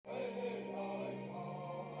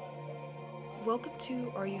Welcome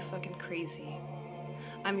to Are You Fucking Crazy?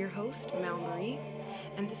 I'm your host, Mal Marie,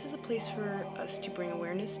 and this is a place for us to bring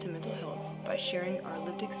awareness to mental health by sharing our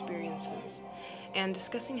lived experiences and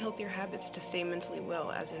discussing healthier habits to stay mentally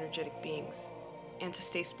well as energetic beings and to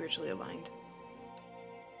stay spiritually aligned.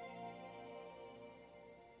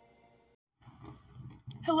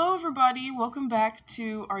 Hello, everybody. Welcome back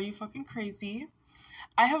to Are You Fucking Crazy?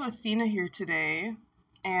 I have Athena here today,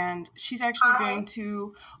 and she's actually going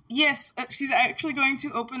to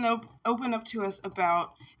open up to us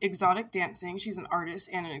about exotic dancing. She's an artist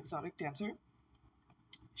and an exotic dancer.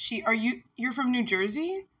 You're from New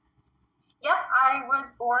Jersey? Yep, I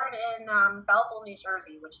was born in Belleville, New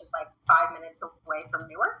Jersey, which is like 5 minutes away from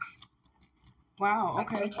Newark. Wow,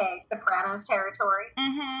 okay. AKA Sopranos territory.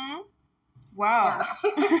 Mm-hmm. Wow.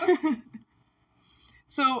 Yeah.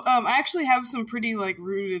 So, I actually have some pretty,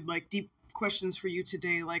 rooted, deep questions for you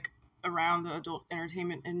today, around the adult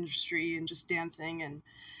entertainment industry and just dancing and,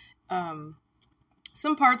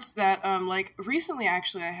 some parts that, recently,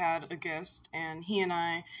 actually, I had a guest, and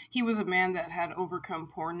he was a man that had overcome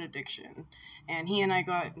porn addiction, and he and I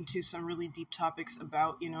got into some really deep topics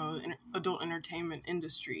about, adult entertainment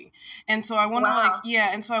industry, and so I want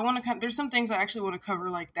to, there's some things I actually want to cover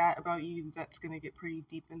like that about you that's going to get pretty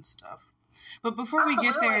deep and stuff. But before we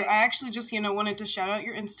get there, I actually just, wanted to shout out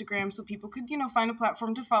your Instagram so people could, find a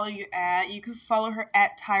platform to follow you at. You could follow her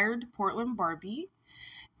at Tired Portland Barbie.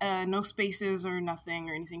 No spaces or nothing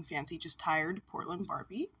or anything fancy, just Tired Portland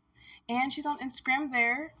Barbie. And she's on Instagram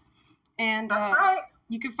there. And that's right.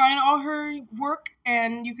 You could find all her work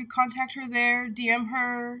and you could contact her there, DM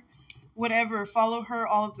her, whatever, follow her,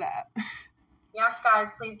 all of that. Yes, guys,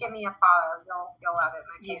 please give me a follow. You'll love it.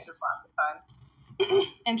 My page is lots of fun.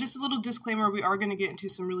 And just a little disclaimer, we are going to get into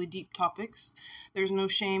some really deep topics. There's no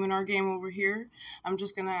shame in our game over here. I'm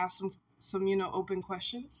just going to ask some open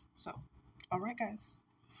questions. So, all right, guys.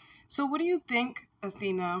 So what do you think,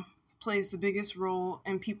 Athena, plays the biggest role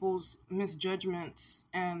in people's misjudgments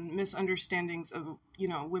and misunderstandings of,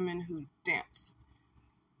 women who dance?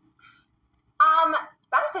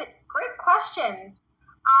 That is a great question.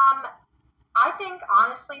 I think,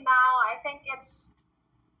 honestly, Mal, I think it's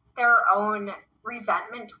their own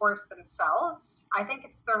resentment towards themselves. I think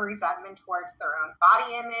it's the resentment towards their own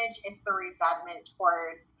body image. It's the resentment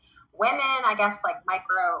towards women, I guess, like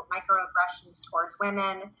microaggressions towards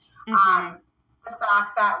women. Mm-hmm. The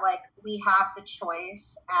fact that we have the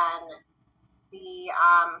choice and the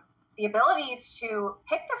ability to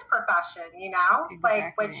pick this profession,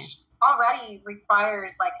 exactly. Which already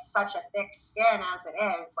requires such a thick skin as it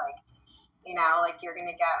is, you're going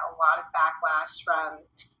to get a lot of backlash from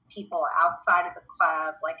people outside of the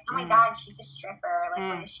club, oh my God, she's a stripper,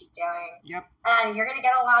 what is she doing? Yep. And you're gonna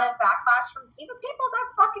get a lot of backlash from even people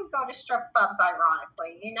that fucking go to strip clubs,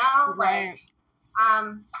 ironically, Right.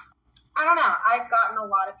 I don't know, I've gotten a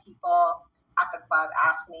lot of people at the club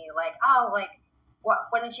ask me what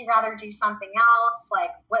wouldn't you rather do something else,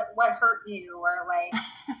 what hurt you, or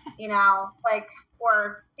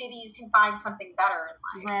or maybe you can find something better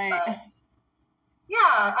in life. Right. But,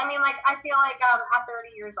 yeah, I mean, I feel at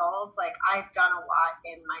 30 years old, I've done a lot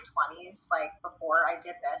in my 20s, before I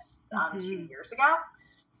did this 2 years ago.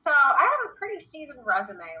 So I have a pretty seasoned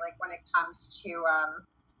resume, when it comes to,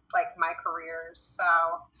 my career. So,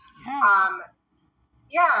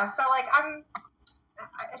 so,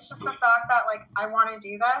 it's just the fact that, I want to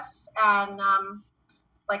do this, and,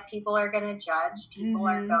 people are going to judge, people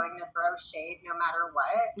are going to throw shade no matter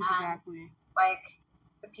what. Exactly. And,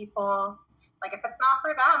 the people... if it's not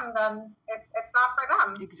for them, then it's not for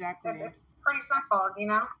them. Exactly. It's pretty simple,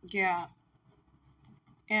 Yeah.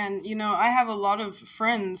 And, I have a lot of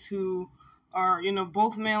friends who are,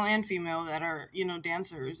 both male and female that are,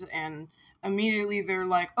 dancers. And immediately they're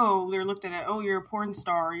they're looked at, you're a porn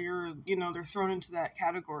star. You're, they're thrown into that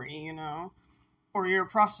category, or you're a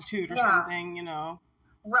prostitute or something,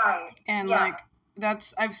 Right. And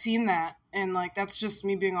I've seen that, and that's just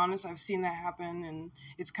me being honest. I've seen that happen, and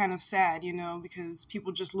it's kind of sad, because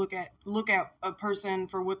people just look at a person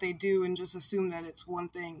for what they do and just assume that it's one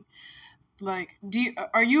thing.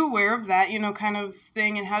 Are you aware of that, kind of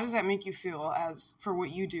thing, and how does that make you feel for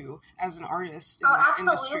what you do as an artist in that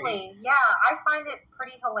industry? Absolutely. Yeah, I find it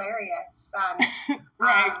pretty hilarious.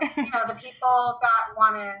 Right. The people that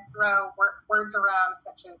want to throw words around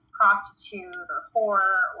such as prostitute or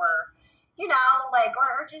whore or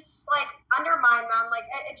or just undermine them.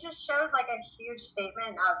 It just shows a huge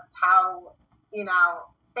statement of how,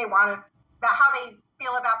 they want to, that how they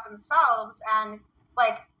feel about themselves. And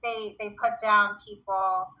they put down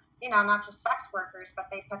people not just sex workers, but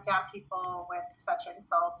they put down people with such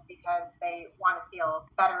insults because they want to feel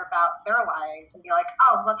better about their lives and be like,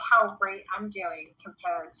 oh, look how great I'm doing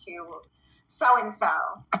compared to so-and-so.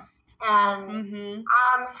 And,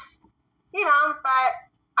 but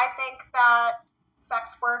I think that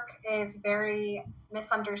sex work is very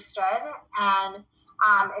misunderstood, and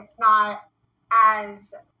it's not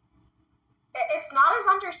as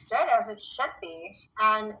understood as it should be.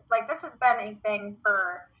 And like, this has been a thing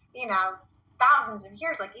for, thousands of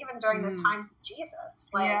years, like even during the times of Jesus.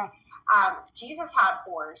 Like, Jesus had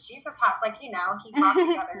whores. Jesus had, like, he brought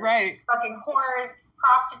together right. fucking whores,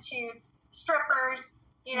 prostitutes, strippers,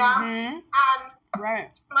 and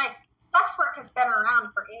right. like, sex work has been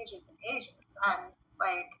around for ages and ages, and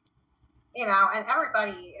like, and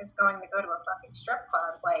everybody is going to go to a fucking strip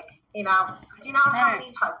club. Like, do you know how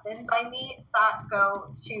many husbands I meet that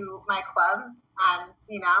go to my club, and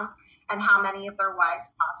and how many of their wives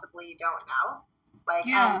possibly don't know? Like,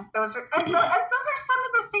 and those are some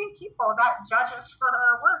of the same people that judge us for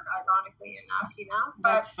our work, ironically enough,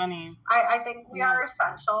 But that's funny. I think we are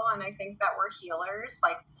essential, and I think that we're healers.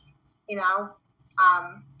 Like,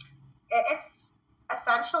 it's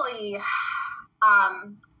essentially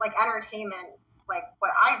like entertainment, like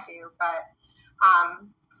what I do, but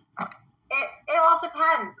it all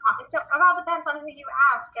depends. It all depends on who you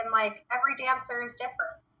ask, and like every dancer is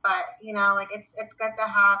different. But like it's good to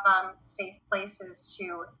have safe places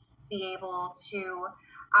to be able to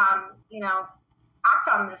act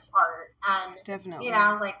on this art, and definitely,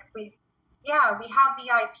 like we have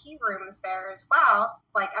VIP rooms there as well.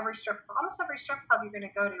 Like almost every strip club you're going to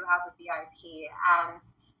go to has a VIP, and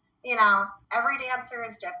every dancer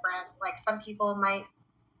is different. Like some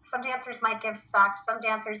dancers might give sex, some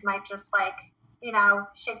dancers might just like,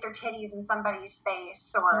 shake their titties in somebody's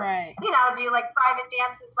face, or, do like private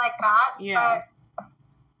dances like that. Yeah. But,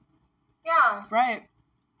 yeah. Right.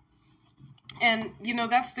 And,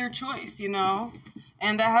 that's their choice,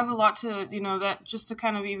 and that has a lot to, that just to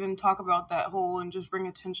kind of even talk about that whole and just bring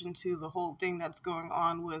attention to the whole thing that's going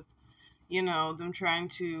on with, them trying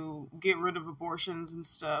to get rid of abortions and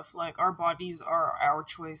stuff. Like, our bodies are our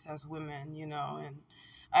choice as women, and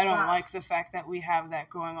I don't like the fact that we have that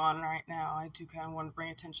going on right now. I do kind of want to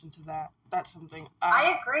bring attention to that. That's something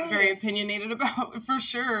I agree. Very opinionated about, for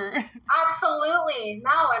sure. Absolutely.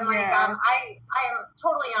 No, and like, I am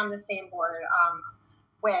totally on the same board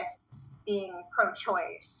with being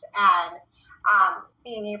pro-choice and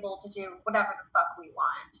being able to do whatever the fuck we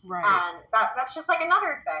want. Right. And that's just like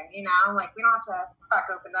another thing, like we don't have to crack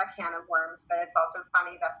open that can of worms, but it's also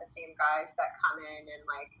funny that the same guys that come in and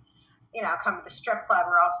like, come to the strip club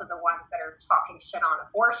are also the ones that are talking shit on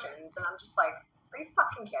abortions. And I'm just like, are you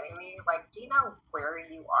fucking kidding me? Like, do you know where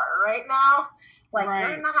you are right now? Like,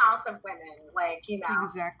 you're in the house of women, like,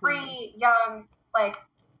 exactly. Free, young, like,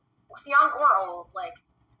 young or old, like,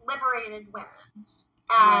 liberated women.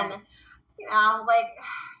 And, like,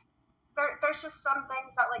 there's just some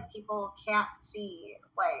things that, like, people can't see,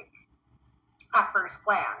 like, at first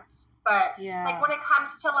glance. But, like, when it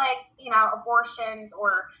comes to, like, abortions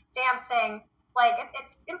or dancing, like,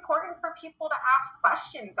 it's important for people to ask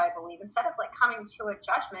questions, I believe, instead of, like, coming to a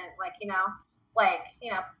judgment, like,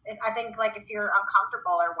 I think, like, if you're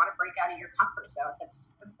uncomfortable or want to break out of your comfort zones,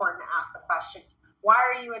 it's important to ask the questions. Why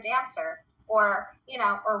are you a dancer? Or,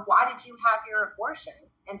 or why did you have your abortion?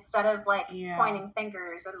 Instead of, like, pointing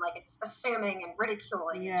fingers and, like, it's assuming and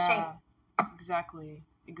ridiculing and shaming. Exactly.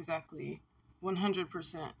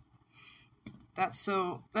 100%. That's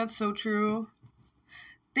so true.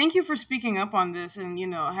 Thank you for speaking up on this and,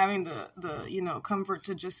 having the comfort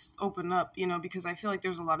to just open up, because I feel like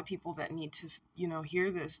there's a lot of people that need to,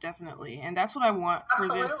 hear this, definitely. And that's what I want for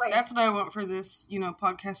this. That's what I want for this,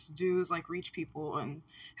 podcast to do, is like reach people and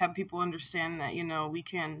have people understand that, we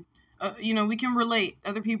can, we can relate.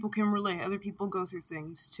 Other people can relate. Other people go through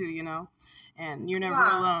things too, and you're never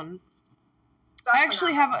alone. Definitely. I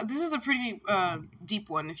actually this is a pretty deep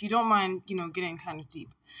one, if you don't mind, getting kind of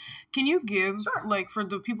deep. Can you give, like, for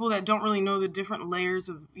the people that don't really know the different layers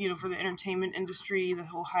of, for the entertainment industry, the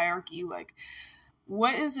whole hierarchy, like,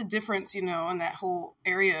 what is the difference, in that whole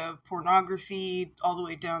area of pornography all the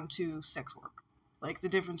way down to sex work? Like, the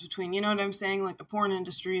difference between, you know what I'm saying, like the porn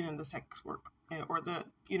industry and then the sex work, or the,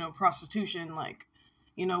 prostitution, like,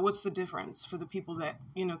 what's the difference for the people that,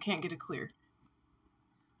 can't get it clear?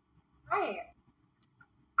 Right.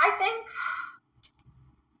 I think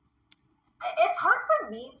it's hard for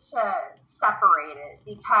me to separate it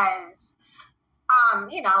because,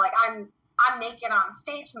 like I'm naked on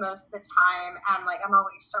stage most of the time, and like I'm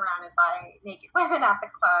always surrounded by naked women at the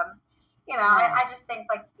club. I just think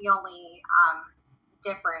like the only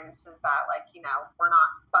difference is that, like, you know, we're not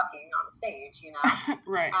fucking on stage, you know?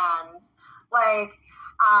 Right. And, like,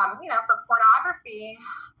 you know, for pornography,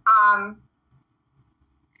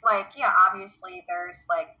 like, yeah, obviously there's,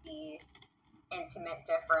 like, the intimate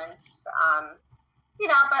difference, you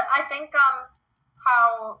know, but I think,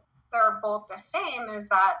 how they're both the same is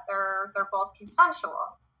that they're both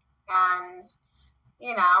consensual. And,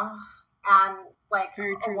 you know, and, like,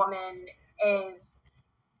 a woman is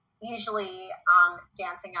usually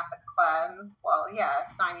dancing at the club, well, yeah,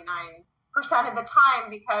 99% of the time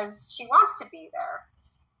because she wants to be there,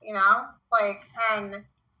 you know? Like, and,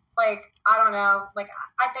 like, I don't know, like,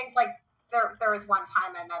 I think, like, there was one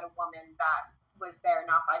time I met a woman that was there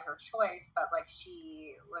not by her choice, but, like,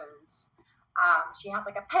 she was, she had,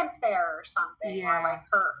 like, a pimp there or something, yeah. or, like,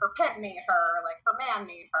 her pimp made her, like, her man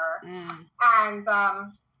made her, and,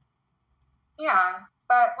 yeah,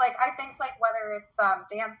 but, like, I think, like, whether it's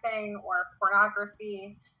dancing or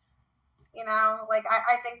pornography, you know, like,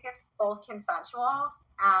 I think it's both consensual,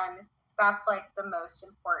 and that's, like, the most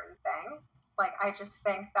important thing. Like, I just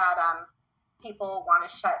think that people want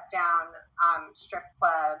to shut down strip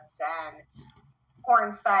clubs and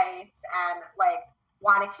porn sites and, like,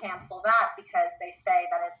 want to cancel that because they say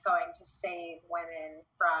that it's going to save women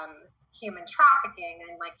from human trafficking,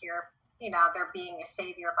 and, like, you know, they're being a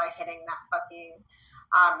savior by hitting that fucking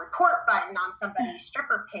report button on somebody's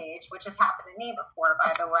stripper page, which has happened to me before,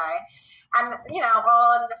 by the way. And, you know,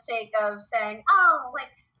 all in the sake of saying, oh, like,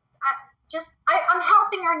 I'm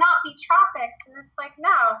helping her not be trafficked. And it's like,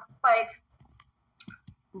 no, like,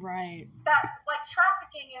 right. That, like,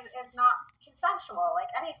 trafficking is not consensual. Like,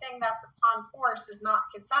 anything that's upon force is not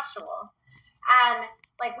consensual. And,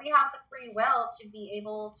 like, we have the free will to be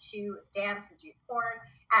able to dance and do porn,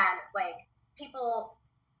 and, like, people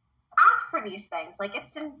ask for these things. Like,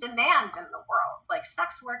 it's in demand in the world. Like,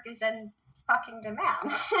 sex work is in fucking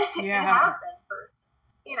demand. Yeah. It has been for,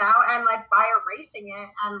 you know, and, like, by erasing it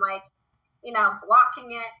and, like, you know,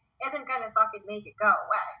 blocking it isn't gonna fucking make it go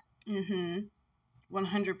away.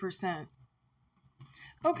 100%.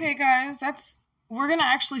 Okay, guys, we're gonna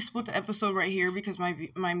actually split the episode right here because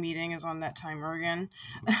my meeting is on that timer again.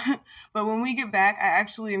 But when we get back, I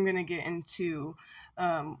actually am gonna get into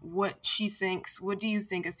what she thinks. What do you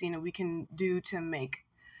think, Athena, we can do to make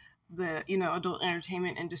the, you know, adult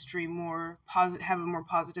entertainment industry have a more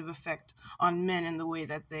positive effect on men in the way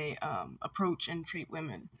that they approach and treat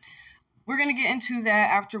women? We're going to get into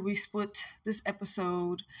that after we split this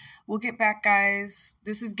episode. We'll get back, guys.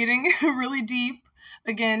 This is getting really deep.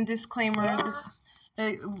 Again, disclaimer,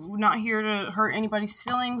 we're not here to hurt anybody's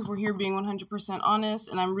feelings. We're here being 100% honest,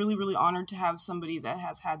 and I'm really, really honored to have somebody that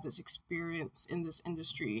has had this experience in this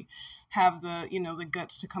industry have the, you know, the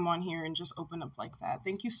guts to come on here and just open up like that.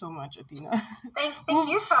 Thank you so much, Athena. Thank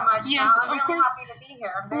you so much. Yes, I'm of really course. happy to be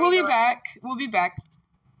here. We'll be back. We'll be back.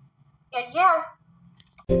 Yeah.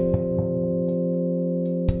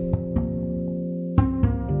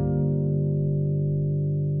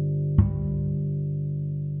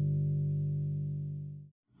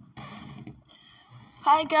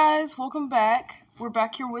 Hi guys, welcome back. We're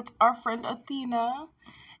back here with our friend Athena,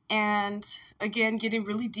 and again, getting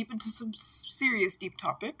really deep into some serious deep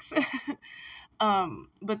topics.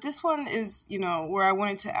 But this one is, you know, where I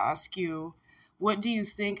wanted to ask you, what do you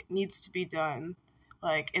think needs to be done,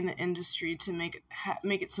 like, in the industry to make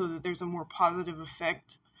it so that there's a more positive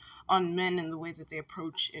effect on men in the way that they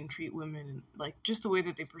approach and treat women, and, like, just the way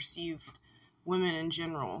that they perceive women in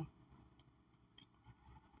general?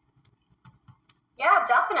 Yeah,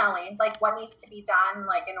 definitely. Like, what needs to be done,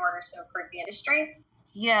 like, in order to improve the industry?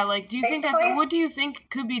 Yeah, like, do you Basically, think that, what do you think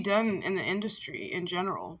could be done in the industry in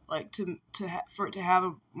general, like, for it to have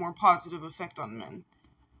a more positive effect on men?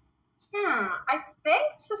 I think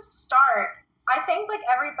to start, I think, like,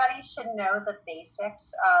 everybody should know the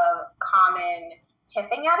basics of common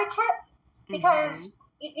tipping etiquette, because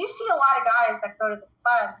you see a lot of guys that go to the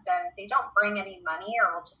clubs and they don't bring any money,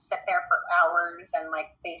 or will just sit there for hours and,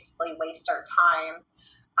 like, basically waste our time.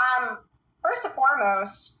 First and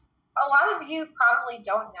foremost, a lot of you probably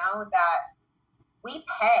don't know that we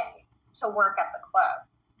pay to work at the club.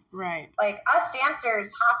 Right. Like, us dancers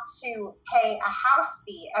have to pay a house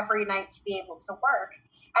fee every night to be able to work,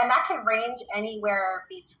 and that can range anywhere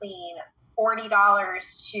between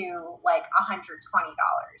 $40 to, like,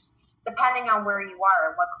 $120. Depending on where you are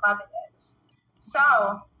and what club it is.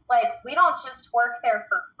 So, like, we don't just work there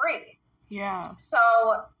for free. Yeah. So,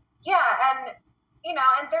 yeah, and, you know,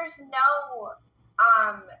 and there's no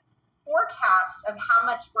forecast of how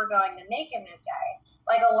much we're going to make in a day.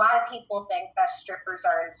 Like, a lot of people think that strippers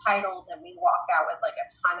are entitled and we walk out with, like, a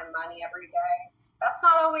ton of money every day. that's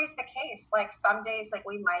not always the case. Like some days, like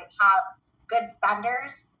we might have good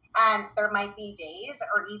spenders, and there might be days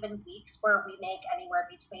or even weeks where we make anywhere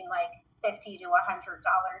between like $50 to $100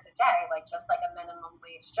 a day, like just like a minimum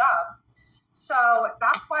wage job. So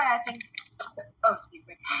that's why I think, oh, excuse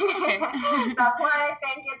me. Okay. That's why I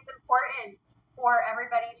think it's important for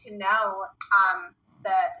everybody to know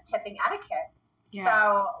the tipping etiquette. Yeah.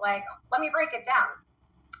 So, like, let me break it down.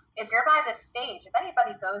 If you're by the stage, if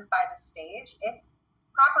anybody goes by the stage, it's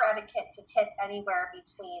proper etiquette to tip anywhere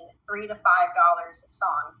between $3 to $5 a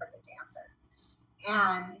song for the dancer.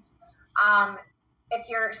 And if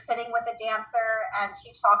you're sitting with a dancer and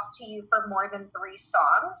she talks to you for more than 3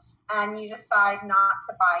 songs and you decide not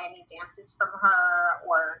to buy any dances from her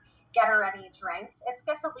or get her any drinks, it's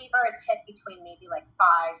good to leave her a tip between maybe like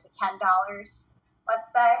 $5 to $10,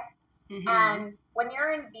 let's say. Mm-hmm. And when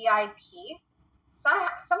you're in VIP,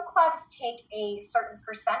 some clubs take a certain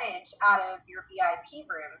percentage out of your VIP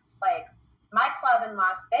rooms. Like my club in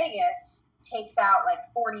Las Vegas takes out like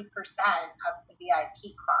 40% of the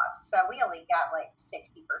VIP cost. So we only get like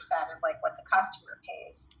 60% of like what the customer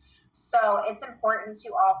pays. So it's important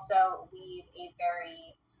to also leave a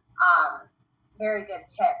very good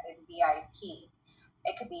tip in VIP.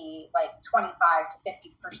 It could be like 25 to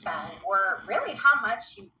 50%, or really how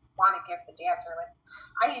much you want to give the dancer. Like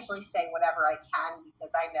I usually say whatever I can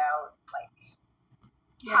because I know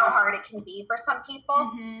like how hard it can be for some people.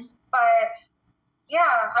 Mm-hmm. But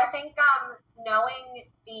yeah, I think knowing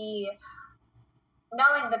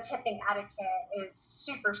the tipping etiquette is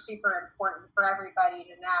super, super important for everybody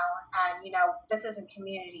to know. And, you know, this isn't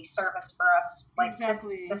community service for us. Like,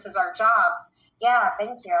 exactly. This is our job. Yeah,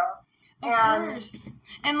 thank you. Of course.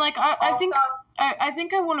 And, like, I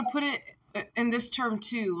think I want to put it in this term,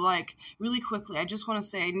 too, like, really quickly. I just want to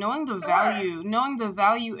say, knowing the value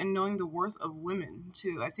and knowing the worth of women,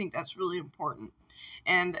 too, I think that's really important.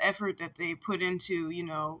 And the effort that they put into, you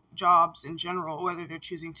know, jobs in general, whether they're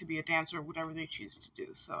choosing to be a dancer or whatever they choose to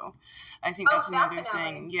do. So I think that's another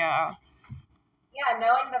thing. Yeah. Yeah,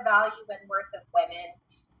 knowing the value and worth of women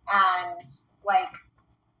and, like,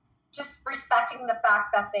 just respecting the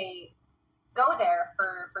fact that they go there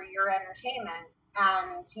for your entertainment.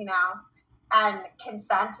 And, you know, and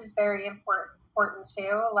consent is very important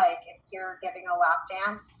too. Like, if you're giving a lap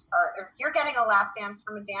dance or if you're getting a lap dance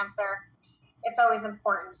from a dancer, it's always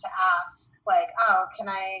important to ask, like, oh, can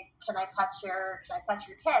I touch your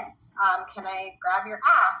tits? Can I grab your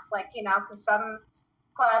ass? Like, you know, because some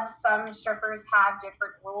clubs, some strippers have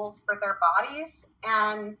different rules for their bodies,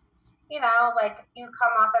 and you know, like if you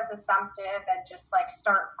come off as assumptive and just like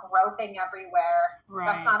start groping everywhere, right.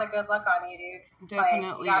 That's not a good look on you, dude.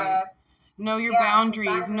 Definitely. Like, you gotta know your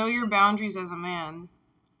boundaries. Know your boundaries as a man.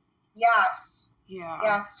 Yes. Yeah.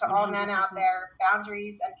 Yes, to 100%. All men out there,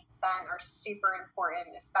 boundaries and consent are super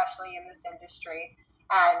important, especially in this industry.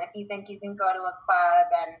 And if you think you can go to a club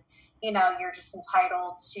and, you know, you're just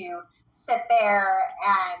entitled to sit there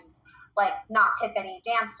and, like, not tip any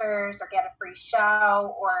dancers or get a free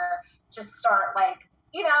show or just start, like,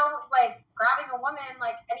 you know, like, grabbing a woman,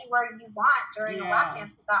 like, anywhere you want during a lap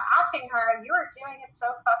dance without asking her, you are doing it so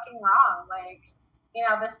fucking wrong. Like, you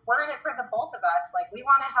know, we're in it for the both of us. Like, we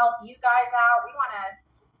want to help you guys out. We want to,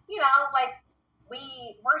 you know, like,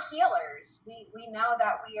 we're healers. We know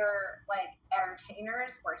that we are, like,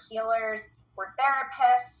 entertainers. We're healers. We're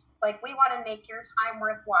therapists. Like, we want to make your time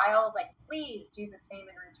worthwhile. Like, please do the same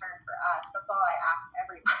in return for us. That's all I ask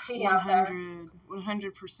everybody out there.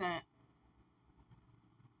 100%.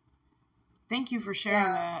 Thank you for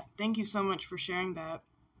sharing that. Thank you so much for sharing that.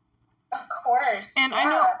 Of course. And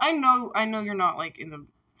I know you're not like in the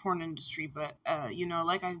porn industry, but you know,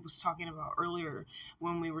 like I was talking about earlier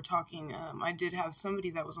when we were talking, I did have somebody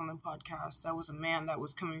that was on the podcast that was a man that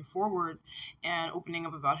was coming forward and opening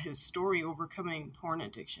up about his story overcoming porn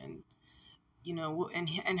addiction. You know,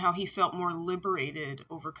 and how he felt more liberated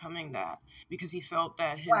overcoming that because he felt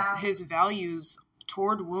that his values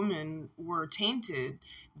toward women were tainted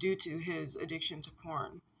due to his addiction to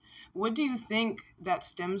porn. What do you think that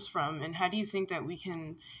stems from, and how do you think that we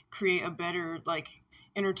can create a better, like,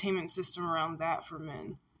 entertainment system around that for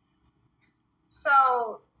men?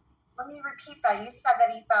 So, let me repeat that. You said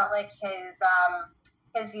that he felt like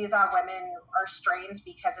his views on women are strained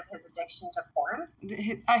because of his addiction to porn?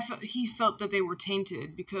 He felt that they were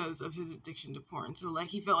tainted because of his addiction to porn. So, like,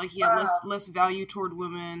 he felt like he had less value toward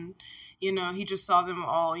women. You know, he just saw them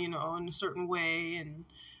all, you know, in a certain way, and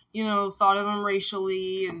you know, thought of them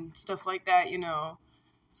racially and stuff like that, you know.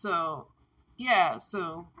 So, yeah,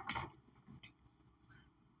 so.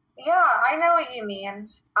 Yeah, I know what you mean.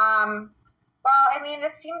 Well, I mean,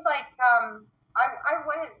 it seems like I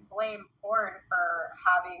wouldn't blame porn for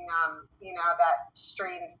having, you know, that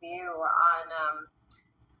strained view on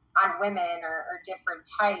women or different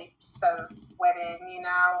types of women, you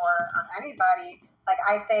know, or anybody. Like,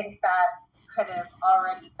 I think that could have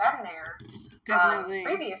already been there Definitely.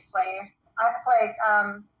 previously. It's like,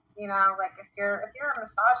 you know, like if you're a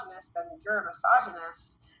misogynist, then you're a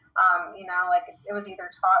misogynist. You know, like it was either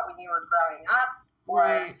taught when you were growing up, or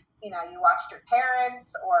Right. you know, you watched your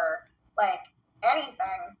parents, or like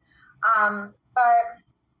anything. But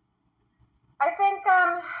I think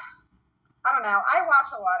I don't know. I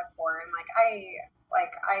watch a lot of porn. I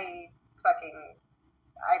fucking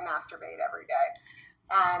I masturbate every day,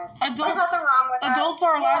 and there's nothing wrong with that. Adults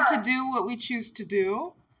are allowed to do what we choose to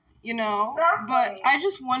do, you know. Exactly. But I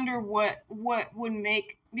just wonder what would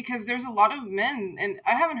make, because there's a lot of men, and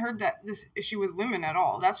I haven't heard that this issue with women at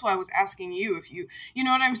all. That's why I was asking you if you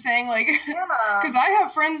know what I'm saying, like, because I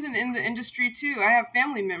have friends in the industry too. I have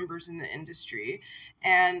family members in the industry,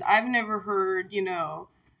 and I've never heard, you know,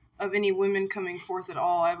 of any women coming forth at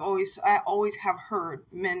all. I always have heard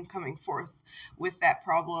men coming forth with that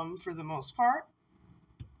problem for the most part.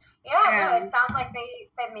 Yeah, no, it sounds like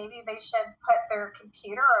that maybe they should put their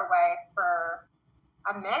computer away for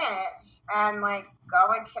a minute and like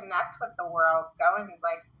go and connect with the world, go and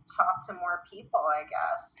like talk to more people, I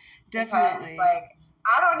guess. Definitely. Because like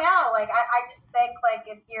I don't know, like I just think like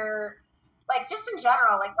if you're like just in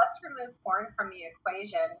general, like let's remove porn from the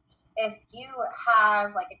equation. If you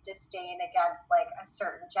have like a disdain against like a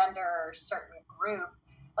certain gender or certain group,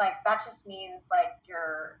 like that just means like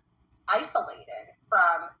you're isolated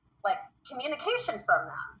from like communication from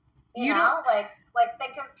them. You know, like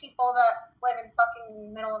think of people that live in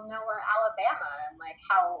fucking middle of nowhere Alabama and like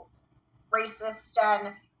how racist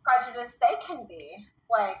and prejudiced they can be.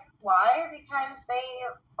 Like, why? Because they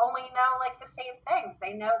only know like the same things.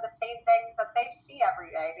 They know the same things that they see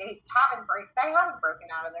every day. They haven't broken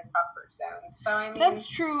out of their comfort zones. So I mean, that's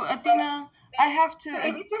true, Athena. Like, I have to.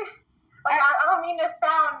 Maybe too. Like, I don't mean to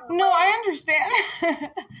sound. No, like, I understand.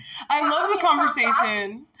 I love the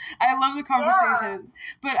conversation. I love the conversation.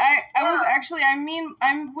 But I was actually, I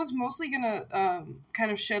was mostly gonna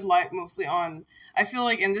kind of shed light mostly on. I feel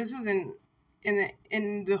like, and this is in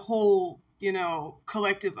the whole, you know,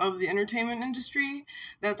 collective of the entertainment industry,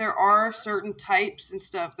 that there are certain types and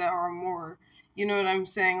stuff that are more, you know what I'm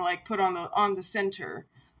saying, like put on the center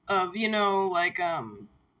of, you know, like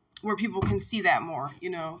where people can see that more,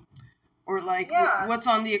 you know. Or like what's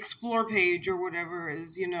on the explore page or whatever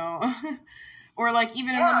is, you know. Or like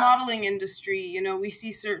even in the modeling industry, you know, we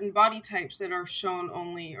see certain body types that are shown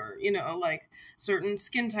only, or, you know, like certain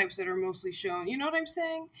skin types that are mostly shown. You know what I'm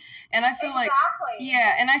saying? And I feel like,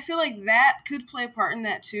 and I feel like that could play a part in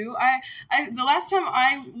that too. I the last time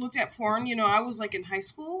I looked at porn, you know, I was like in high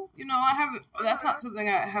school. You know, that's not something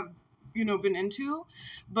I have, you know, been into,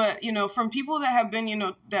 but, you know, from people that have been, you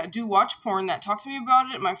know, that do watch porn, that talk to me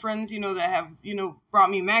about it, my friends, you know, that have, you know, brought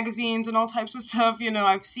me magazines and all types of stuff, you know,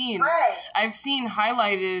 I've seen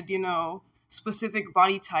highlighted, you know, specific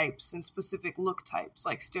body types and specific look types,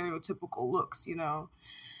 like stereotypical looks, you know,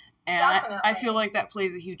 and I feel like that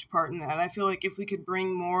plays a huge part in that. I feel like if we could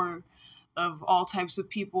bring more of all types of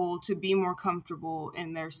people to be more comfortable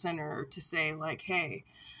in their center, to say like, hey,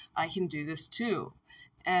 I can do this too,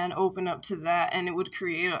 and open up to that, and it would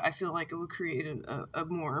create, I feel like it would create a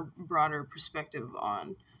more broader perspective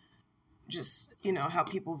on just, you know, how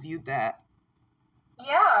people viewed that.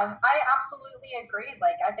 Yeah, I absolutely agree.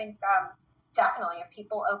 Like, I think definitely if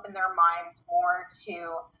people open their minds more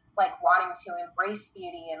to like wanting to embrace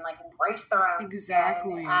beauty and like embrace their own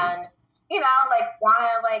skin, and, you know, like want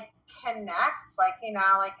to like connect, like, you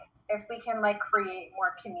know, like if we can like create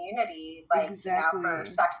more community, like, you know, for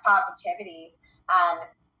sex positivity, and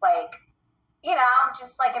like, you know,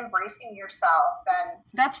 just like embracing yourself. And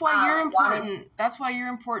that's why you're important. That's why you're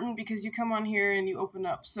important, because you come on here and you open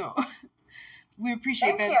up. So we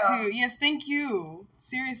appreciate that too. Yes, thank you.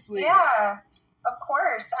 Seriously. Yeah, of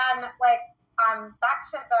course. And like back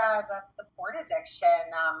to the porn addiction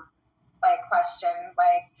like question,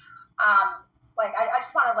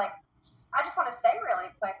 I just want to say really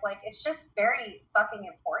quick, like, it's just very fucking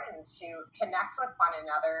important to connect with one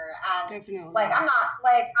another. And definitely, like, I'm not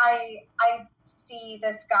like, I see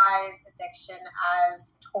this guy's addiction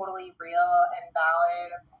as totally real and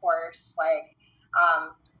valid, of course. Like,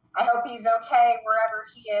 I hope he's okay wherever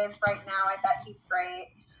he is right now. I bet he's great.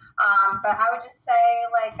 But I would just say,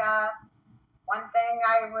 like, one thing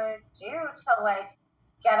I would do to like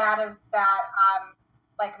get out of that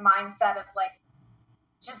like mindset of like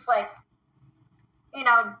just like, you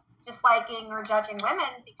know, disliking or judging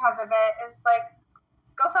women because of it is like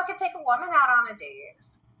go fucking take a woman out on a date.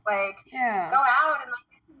 Like, yeah, go out and like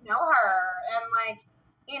get to know her. And like,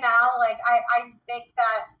 you know, like I think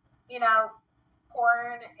that, you know,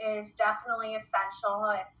 porn is definitely essential.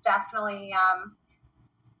 It's definitely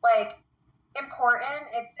like important.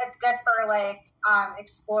 It's good for like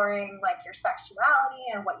exploring like your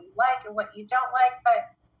sexuality and what you like and what you don't like. But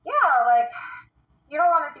yeah, like you don't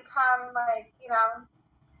want to become like, you know,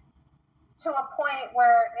 to a point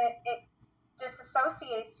where it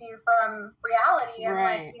disassociates you from reality and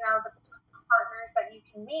right. like, you know, the potential partners that you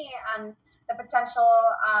can meet and the potential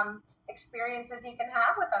experiences you can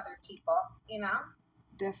have with other people, you know?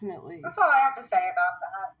 Definitely. That's all I have to say about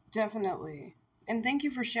that. Definitely. And thank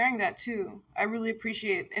you for sharing that too. I really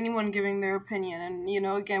appreciate anyone giving their opinion. And, you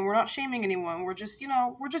know, again, we're not shaming anyone. We're just, you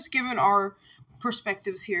know, we're just giving our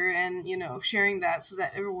perspectives here and, you know, sharing that so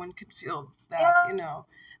that everyone could feel that, Yeah. you know,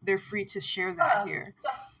 they're free to share that here.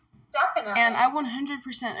 Definitely. And I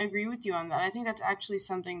 100% agree with you on that. I think that's actually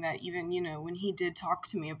something that even, you know, when he did talk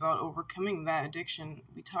to me about overcoming that addiction,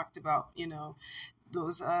 we talked about, you know,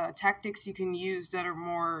 those tactics you can use that are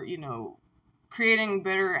more, you know, creating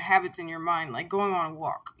better habits in your mind, like going on a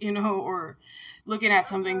walk, you know, or looking at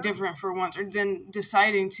something different for once, or then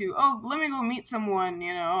deciding to, oh, let me go meet someone,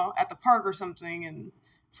 you know, at the park or something and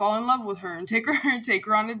fall in love with her and take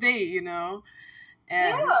her on a date, you know,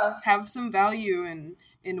 and have some value in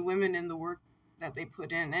women in the work that they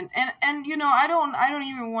put in. And you know, I don't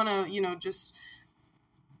even want to, you know, just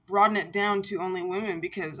broaden it down to only women,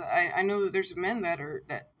 because I know that there's men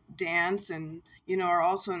that dance and, you know, are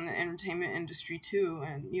also in the entertainment industry too.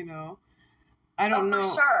 And, you know, I don't know.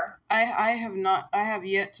 For sure. I have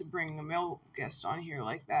yet to bring a male guest on here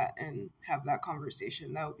like that and have that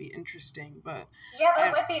conversation. That would be interesting. But yeah,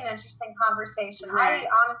 that would be an interesting conversation. Right. I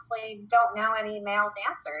honestly don't know any male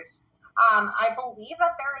dancers. I believe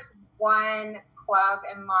that there is one club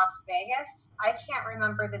in Las Vegas. I can't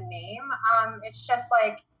remember the name. It's just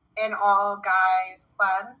like an all guys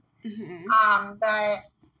club. Mm-hmm.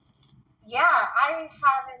 That, yeah, I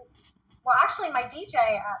haven't. Well, actually, my DJ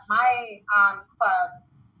at my club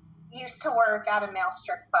used to work at a male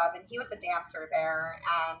strip club, and he was a dancer there.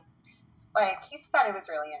 And like, he said it was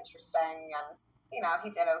really interesting, and you know,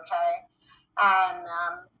 he did okay. And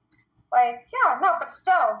like, yeah, no, but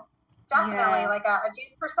still, definitely, like a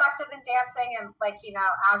dude's perspective in dancing, and like, you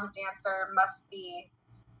know, as a dancer, must be,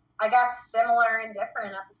 I guess, similar and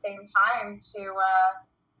different at the same time to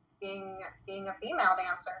being a female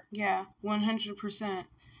dancer. Yeah, 100%.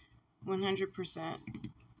 100%.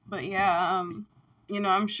 But yeah, you know,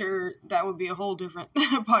 I'm sure that would be a whole different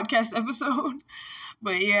podcast episode.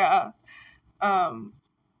 But yeah,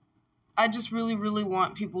 I just really, really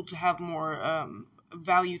want people to have more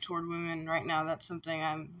value toward women right now. That's something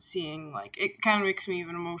I'm seeing. Like, it kind of makes me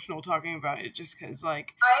even emotional talking about it, just because,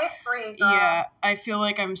 like, I agree, girl. Yeah, I feel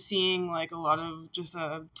like I'm seeing, like, a lot of just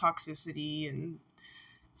toxicity and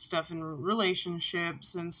stuff in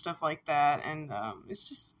relationships and stuff like that, and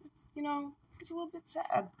it's you know, it's a little bit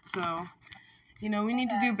sad. So, you know, we need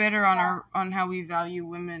to do better on how we value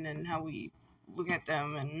women and how we look at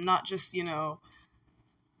them, and not just, you know,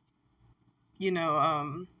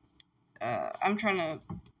 I'm trying to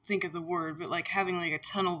think of the word, but like having like a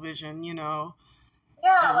tunnel vision, you know.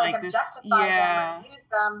 Yeah, like objectify them, or use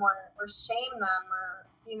them, or shame them, or,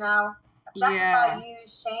 you know, objectify,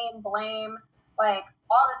 use, shame, blame, like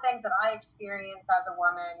all the things that I experience as a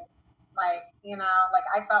woman. Like, you know, like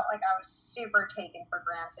I felt like I was super taken for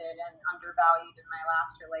granted and undervalued in my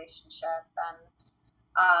last relationship.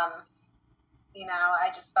 And, you know,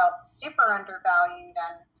 I just felt super undervalued.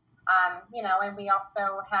 And, you know, and we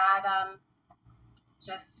also had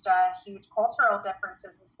just huge cultural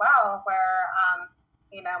differences as well, where,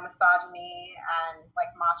 you know, misogyny and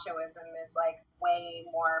like machoism is like way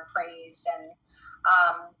more praised. And,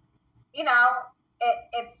 you know,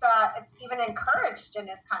 it's even encouraged in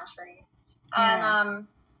his country. And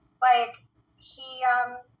like he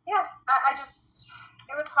I just,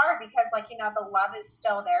 it was hard because, like, you know, the love is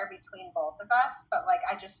still there between both of us, but like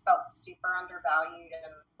I just felt super undervalued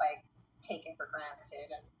and like taken for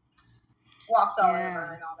granted and walked all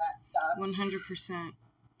over and all that stuff. 100%.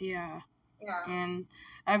 Yeah. Yeah. And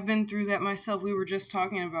I've been through that myself. We were just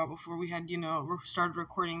talking about, before we had, you know, started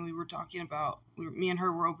recording, we were talking about, me and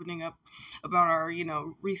her were opening up about our, you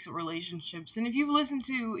know, recent relationships. And if you've listened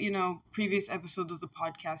to, you know, previous episodes of the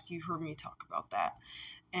podcast, you've heard me talk about that.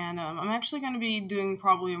 And I'm actually going to be doing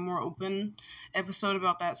probably a more open episode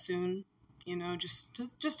about that soon, you know, just to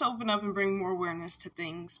open up and bring more awareness to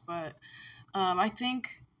things. But I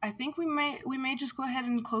think I think we may just go ahead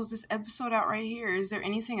and close this episode out right here. Is there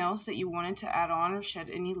anything else that you wanted to add on or shed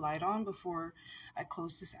any light on before I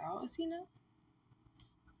close this out, Athena?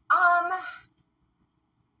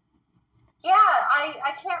 Yeah,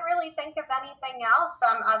 I can't really think of anything else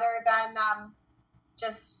other than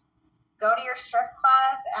just go to your strip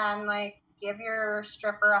club and like give your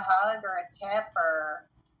stripper a hug or a tip or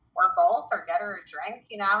both, or get her a drink.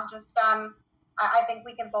 You know, just I think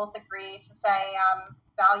we can both agree to say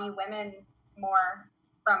value women more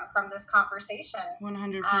from this conversation.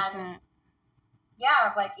 100%.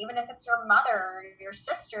 Yeah, like even if it's your mother or your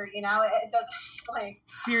sister, you know, it doesn't like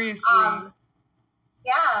seriously.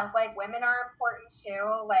 Yeah, like women are important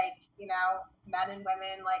too. Like, you know, men and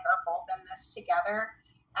women like are both in this together,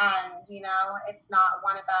 and you know, it's not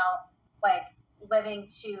one about like living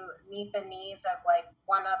to meet the needs of like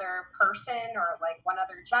one other person or like one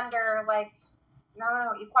other gender. Like,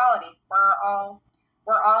 no, equality.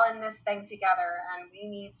 We're all in this thing together, and we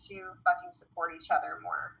need to fucking support each other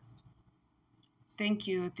more. Thank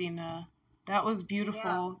you, Athena. That was beautiful.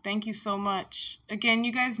 Yeah. Thank you so much. Again,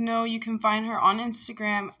 you guys know you can find her on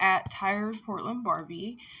Instagram at Tired Portland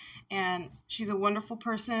Barbie. And she's a wonderful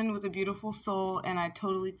person with a beautiful soul. And I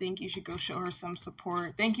totally think you should go show her some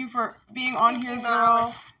support. Thank you for being on here,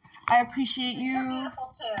 girl. I appreciate you. You're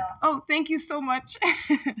beautiful too. Oh, thank you so much.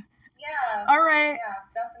 Yeah. All right. Yeah,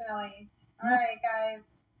 definitely. All right,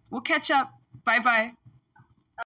 guys. We'll catch up. Bye-bye.